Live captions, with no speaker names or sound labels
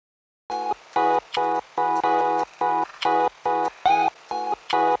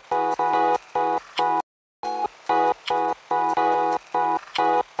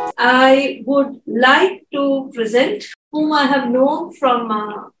I would like to present whom I have known from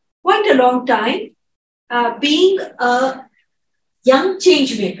quite a long time, being a young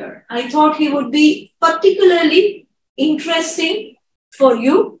change maker. I thought he would be particularly interesting for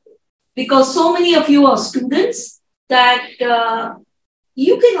you because so many of you are students that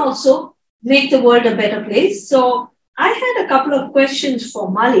you can also make the world a better place. So I had a couple of questions for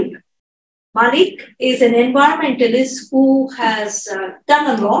Malik. Malik is an environmentalist who has done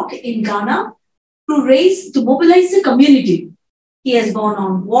a lot in Ghana to mobilize the community. He has gone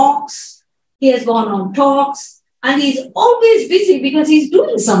on walks, he has gone on talks, and he's always busy because he's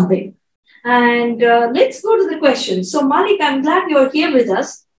doing something. And let's go to the question. So Malik, I'm glad you're here with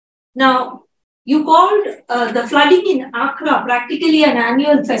us. Now, you called the flooding in Accra practically an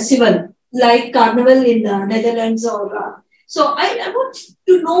annual festival, like Carnival in the Netherlands so I want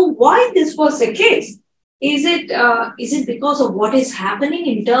to know why this was the case. Is it because of what is happening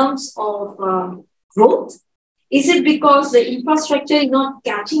in terms of growth? Is it because the infrastructure is not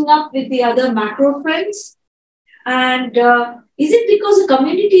catching up with the other macro trends? And is it because the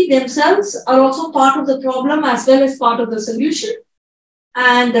community themselves are also part of the problem as well as part of the solution?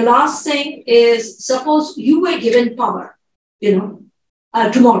 And the last thing is, suppose you were given power,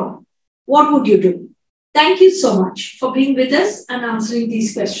 tomorrow, what would you do? Thank you so much for being with us and answering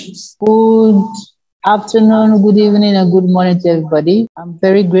these questions. Good afternoon, good evening, and good morning to everybody. I'm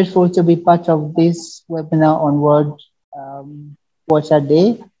very grateful to be part of this webinar on World Water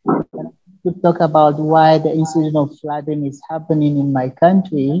Day. To talk about why the incident of flooding is happening in my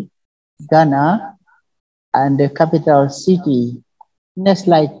country, Ghana, and the capital city. Next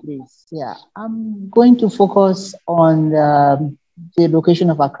slide, please. Yeah, I'm going to focus on the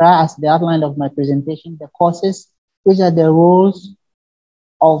location of Accra as the outline of my presentation, the causes, which are the roles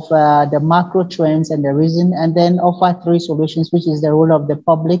of the macro trends and the reason, and then offer 3 solutions, which is the role of the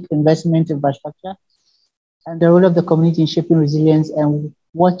public investment infrastructure, and the role of the community in shaping resilience, and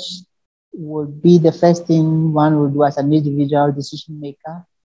what would be the first thing one would do as an individual decision maker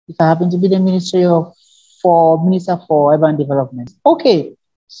if I happen to be the Minister for Urban Development. Okay,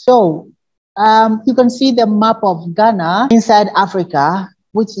 so you can see the map of Ghana inside Africa,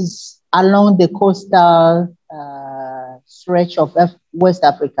 which is along the coastal stretch of West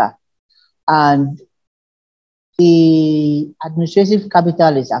Africa. And the administrative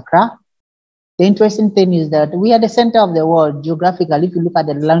capital is Accra. The interesting thing is that we are the center of the world geographically, if you look at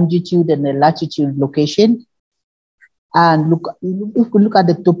the longitude and the latitude location. And if we look at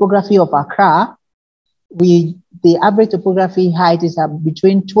the topography of Accra, the average topography height is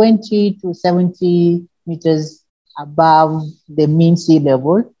between 20 to 70 meters above the mean sea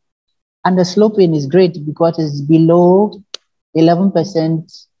level. And the sloping is great because it's below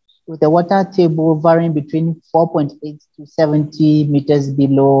 11%, with the water table varying between 4.8 to 70 meters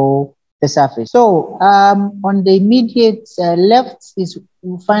below the surface. So on the immediate left is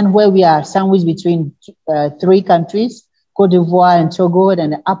you find where we are sandwiched between 3 countries, Cote d'Ivoire and Togo,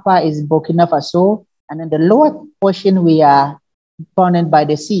 and the upper is Burkina Faso. And then the lower portion, we are bounded by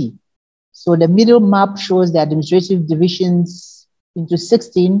the sea. So the middle map shows the administrative divisions into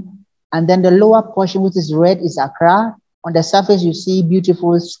 16. And then the lower portion, which is red, is Accra. On the surface, you see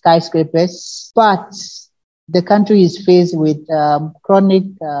beautiful skyscrapers. But the country is faced with chronic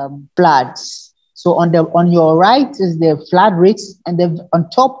floods. So on your right is the flood risks. And on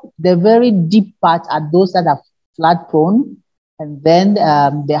top, the very deep parts are those that are flood prone. And then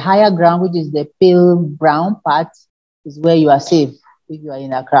the higher ground, which is the pale brown part, is where you are safe if you are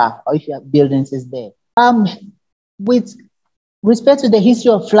in Accra or if your buildings is there. With respect to the history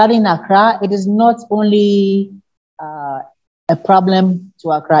of flooding in Accra, it is not only a problem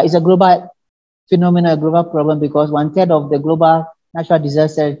to Accra. It's a global phenomenon, a global problem, because 1/3 of the global natural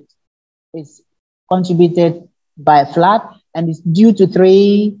disaster is contributed by flood, and it's due to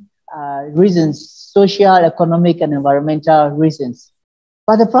 3 reasons: social, economic, and environmental reasons.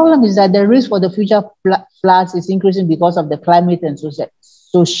 But the problem is that the risk for the future floods is increasing because of the climate and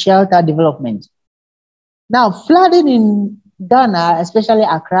social development. Now, flooding in Ghana, especially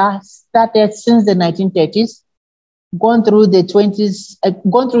Accra, started since the 1930s, gone through the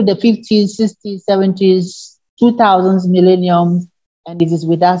 50s, 60s, 70s, 2000s, millennium, and it is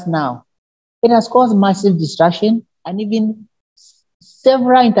with us now. It has caused massive destruction, and even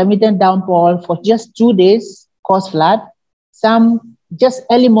several intermittent downpour for just 2 days caused flood. Some just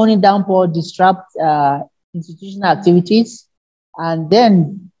early morning downpour disrupt institutional activities. And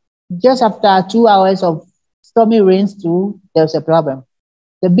then just after 2 hours of stormy rains too, there's a problem.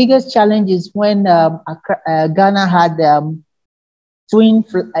 The biggest challenge is when Ghana had twin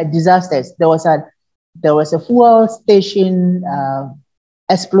disasters. There was a fuel station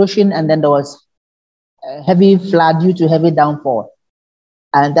explosion, and then there was a heavy flood due to heavy downfall.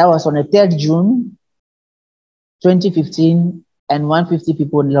 And that was on the 3rd June 2015, and 150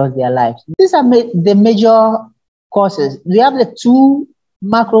 people lost their lives. These are the major causes. We have the two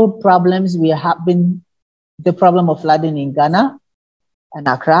macro problems. We have been the problem of flooding in Ghana and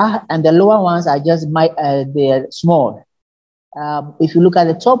Accra, and the lower ones are just they're small. If you look at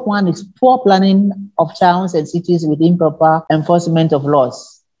the top one, it's poor planning of towns and cities with improper enforcement of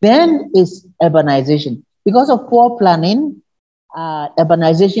laws. Then it's urbanization. Because of poor planning,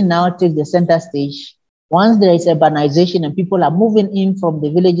 urbanization now takes the center stage. Once there is urbanization and people are moving in from the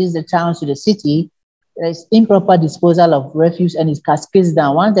villages, the towns to the city, there is improper disposal of refuse and it cascades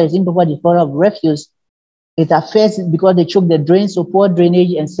down. Once there is improper disposal of refuse, it affects because they choke the drains, so poor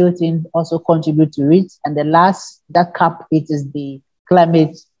drainage and silting also contribute to it. And the last that cap it is the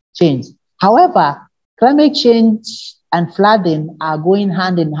climate change. However, climate change and flooding are going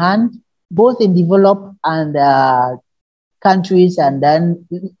hand in hand, both in developed and countries and then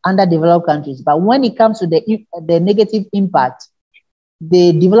underdeveloped countries. But when it comes to the negative impact,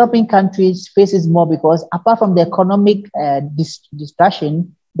 the developing countries faces more because apart from the economic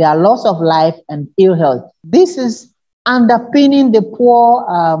destruction, there are loss of life and ill health. This is underpinning the poor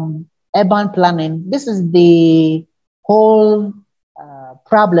urban planning. This is the whole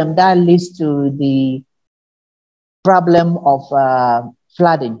problem that leads to the problem of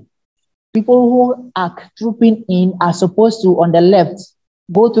flooding. People who are trooping in are supposed to, on the left,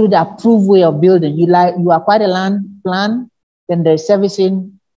 go through the approved way of building. You acquire the land plan, then there's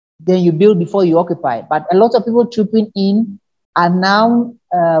servicing, then you build before you occupy. But a lot of people trooping in are now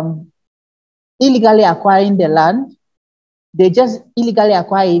illegally acquiring the land. They just illegally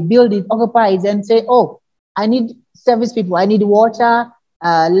acquire it, build it, occupy it, and say, oh, I need service people, I need water,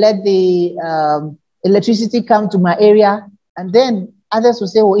 let the electricity come to my area. And then others will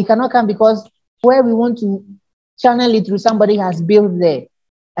say, well, it cannot come because where we want to channel it through, somebody has built there.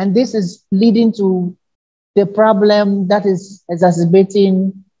 And this is leading to the problem that is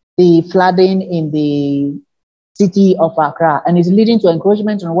exacerbating the flooding in the city of Accra, and it's leading to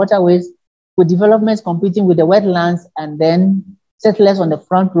encroachment on waterways, with developments competing with the wetlands and then settlers on the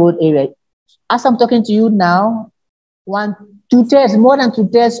front road area. As I'm talking to you now, more than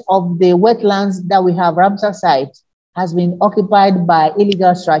 2/3 of the wetlands that we have, Ramsar site, has been occupied by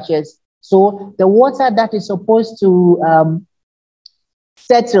illegal structures. So the water that is supposed to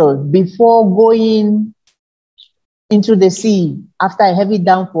settle before going into the sea after a heavy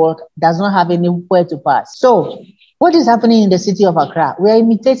downfall does not have anywhere to pass. So what is happening in the city of Accra? We are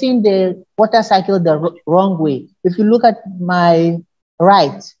imitating the water cycle the wrong way. If you look at my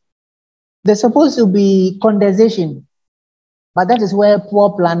right, there's supposed to be condensation, but that is where poor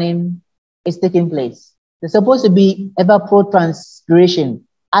planning is taking place. There's supposed to be evapotranspiration,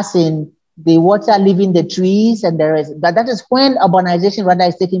 as in the water leaving the trees and the rest. But that is when urbanization rather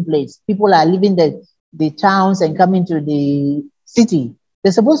is taking place. People are leaving the towns and coming to the city.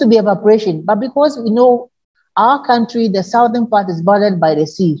 There's supposed to be evaporation, but because we know our country, the southern part is bordered by the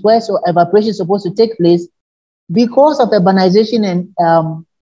sea, where so evaporation is supposed to take place, because of urbanization and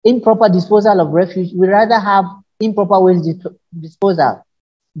improper disposal of refuse, we rather have improper waste disposal.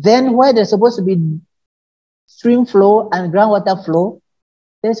 Then where there's supposed to be stream flow and groundwater flow,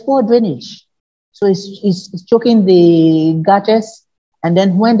 there's poor drainage. So it's choking the gutters. And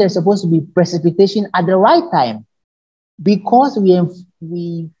then when there's supposed to be precipitation at the right time, because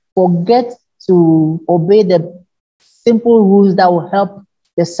we forget to obey the simple rules that will help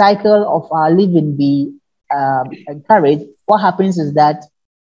the cycle of our living be encouraged, what happens is that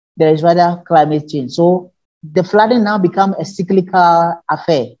there is rather climate change. So the flooding now becomes a cyclical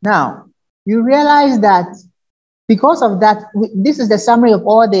affair. Now, you realize that because of that, this is the summary of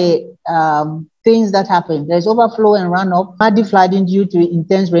all the things that happen. There's overflow and runoff, muddy flooding due to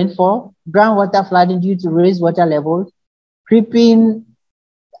intense rainfall, groundwater flooding due to raised water levels,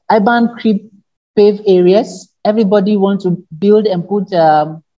 urban creep paved areas. Everybody wants to build and put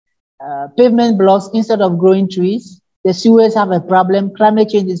pavement blocks instead of growing trees. The sewers have a problem. Climate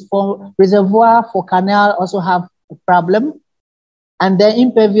change is for reservoir for canal also have a problem. And then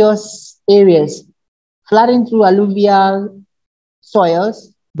impervious areas, flooding through alluvial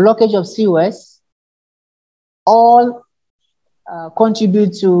soils, blockage of sewers, all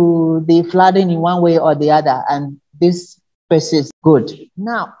contribute to the flooding in one way or the other, and this persists. Good.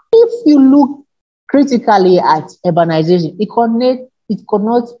 Now, if you look critically at urbanization, it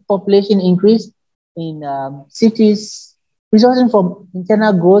connotes population increase in cities resulting from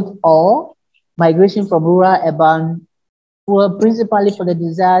internal growth or migration from rural urban, principally for the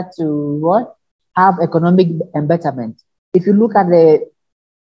desire to have economic embetterment. If you look at the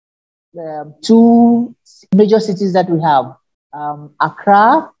two major cities that we have,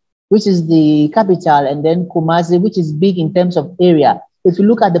 Accra, which is the capital, and then Kumasi, which is big in terms of area. If you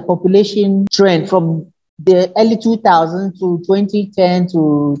look at the population trend from the early 2000s to 2010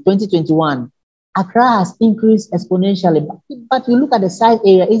 to 2021, Accra has increased exponentially. But you look at the size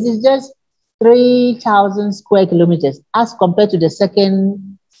area, it is just 3,000 square kilometers as compared to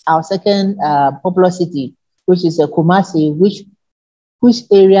our second popular city, which is Kumasi, which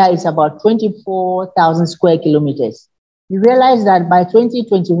area is about 24,000 square kilometers. You realize that by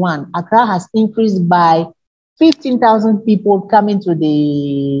 2021, Accra has increased by 15,000 people coming to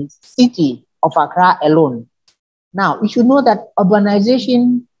the city of Accra alone. Now, you should know that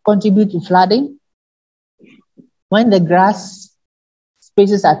urbanization contributes to flooding. When the grass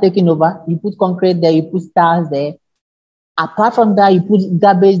spaces are taken over, you put concrete there, you put stars there. Apart from that, you put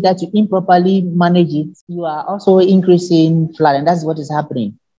garbage that you improperly manage it. You are also increasing flood, and that's what is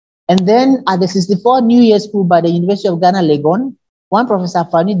happening. And then at the 64 New Year School by the University of Ghana, Legon, one Professor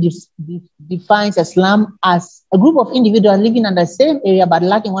Fani defines a slum as a group of individuals living in the same area but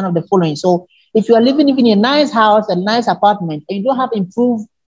lacking one of the following. So if you are living in a nice house, a nice apartment, and you don't have improved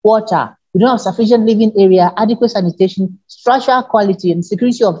water, you don't have sufficient living area, adequate sanitation, structural quality, and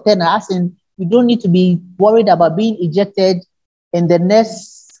security of tenant, as in you don't need to be worried about being ejected in the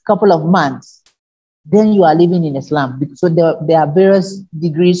next couple of months, then you are living in a slum. So there are various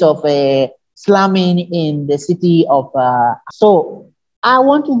degrees of slumming in the city of. So I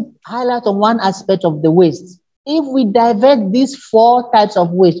want to highlight on one aspect of the waste. If we divert these 4 types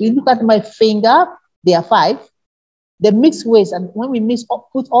of waste, you look at my finger, there are 5. The mixed waste, and when we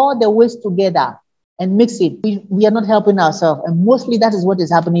put all the waste together and mix it, we are not helping ourselves. And mostly that is what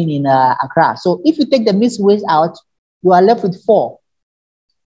is happening in Accra. So if you take the mixed waste out, you are left with 4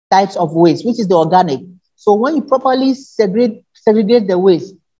 types of waste, which is the organic. So when you properly segregate the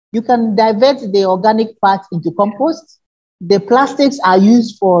waste, you can divert the organic part into compost. The plastics are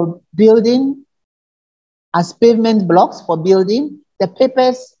used for building as pavement blocks for building. The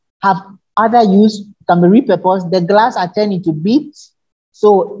papers have other use, can be repurposed. The glass are turned into beads.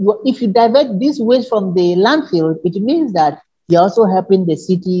 So if you divert this waste from the landfill, it means that you're also helping the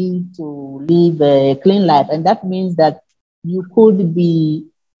city to live a clean life. And that means that you could be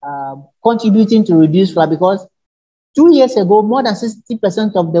contributing to reduce flood, because 2 years ago, more than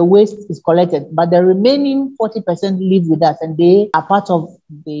 60% of the waste is collected, but the remaining 40% live with us, and they are part of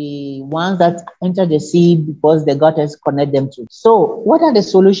the ones that enter the sea because the gutters connect them to. So what are the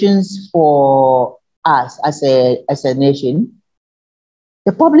solutions for us as a nation?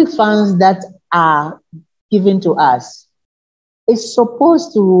 The public funds that are given to us is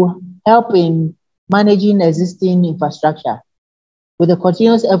supposed to help in managing existing infrastructure with a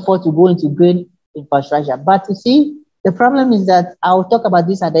continuous effort to go into green infrastructure. But you see, the problem is that I'll talk about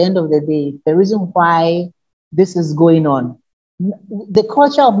this at the end of the day, the reason why this is going on. The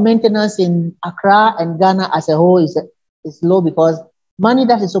culture of maintenance in Accra and Ghana as a whole is low, because money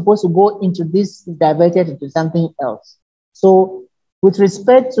that is supposed to go into this is diverted into something else. So with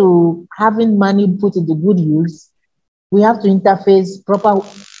respect to having money put into good use, we have to interface proper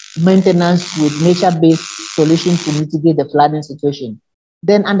maintenance with nature-based solutions to mitigate the flooding situation.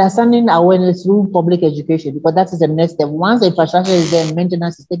 Then understanding awareness through public education, because that is the next step. Once the infrastructure is there and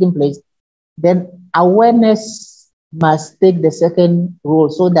maintenance is taking place, then awareness must take the second role,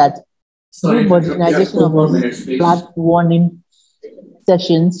 so that through modernization of flood warning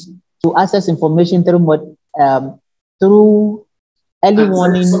sessions to access information through early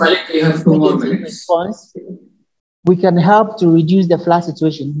warning response, we can help to reduce the flood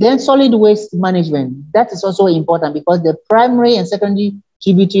situation. Then solid waste management, that is also important, because the primary and secondary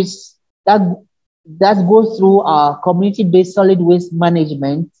tributaries that go through our community-based solid waste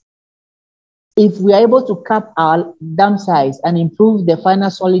management, if we are able to cap our dam size and improve the final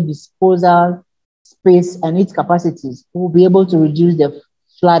solid disposal space and its capacities, we'll be able to reduce the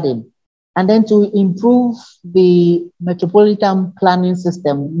flooding. And then to improve the metropolitan planning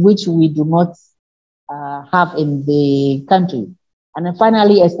system, which we do not have in the country. And then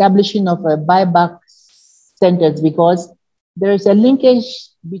finally, establishing of a buyback centers, because there is a linkage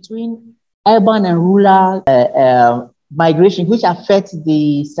between urban and rural migration, which affects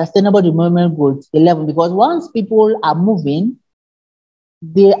the Sustainable Development Goals 11, because once people are moving,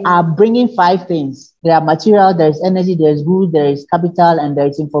 they are bringing 5 things. There are material, there is energy, there is goods, there is capital, and there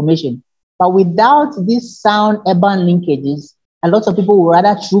is information. But without these sound urban linkages, a lot of people will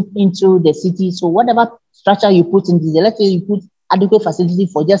rather troop into the city. So whatever structure you put into let's say you put adequate facility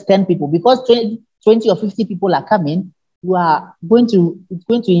for just 10 people, because 20 or 50 people are coming, it's going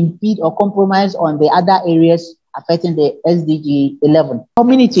to impede or compromise on the other areas affecting the SDG 11.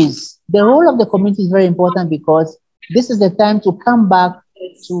 Communities, The role of the community is very important because this is the time to come back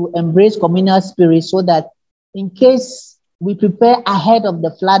to embrace communal spirit so that in case we prepare ahead of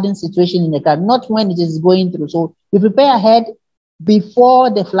the flooding situation in the country, not when it is going through. So we prepare ahead before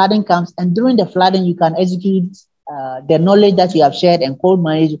the flooding comes, and during the flooding, you can execute the knowledge that you have shared and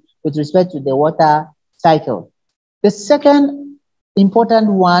co-manage with respect to the water cycle. The second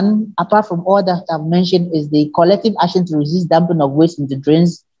important one, apart from all that I've mentioned, is the collective action to resist dumping of waste into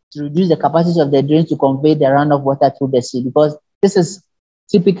drains, to reduce the capacity of the drains to convey the runoff water through the sea, because this is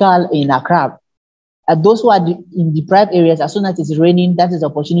typical in Accra. Those who are in deprived areas, as soon as it's raining, that is the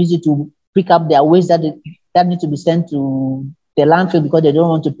opportunity to pick up their waste that need to be sent to the landfill because they don't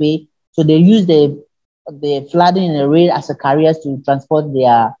want to pay. So they use the flooding in the rain as a carrier to transport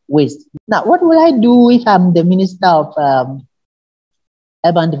their waste. Now, what will I do if I'm the Minister of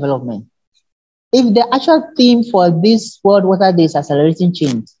Urban Development? If the actual theme for this World Water Day is accelerating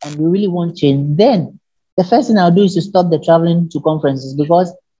change, and we really want change, then the first thing I'll do is to stop the traveling to conferences,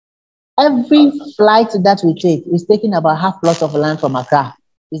 because every flight that we take is taking about half plot of land from Accra.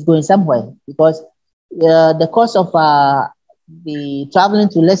 It's going somewhere, because the cost of the traveling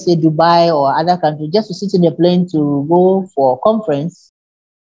to, let's say, Dubai or other countries, just to sit in a plane to go for a conference,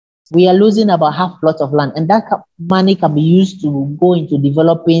 we are losing about half plot of land. And that money can be used to go into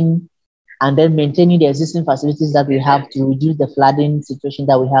developing and then maintaining the existing facilities that we have to reduce the flooding situation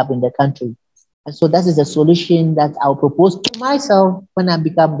that we have in the country. And so that is a solution that I'll propose to myself when I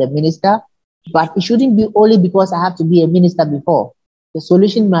become the minister. But it shouldn't be only because I have to be a minister before. The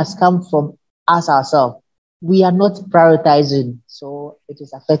solution must come from us ourselves. We are not prioritizing, so it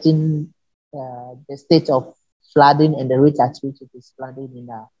is affecting the state of flooding and the rate at which it is flooding in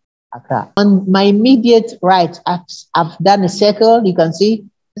Accra. On my immediate right, I've done a circle. You can see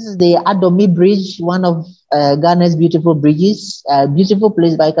this is the Adomi Bridge, one of Ghana's beautiful bridges. Beautiful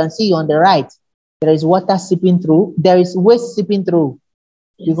place, but you can see on the right, there is water seeping through. There is waste seeping through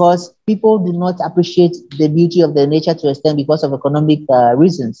because people do not appreciate the beauty of the nature to extent because of economic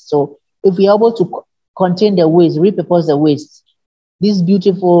reasons. So if we are able to contain the waste, repurpose the waste, this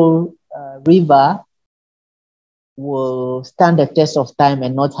beautiful river will stand the test of time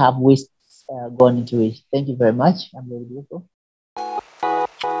and not have waste gone into it. Thank you very much. I'm very grateful.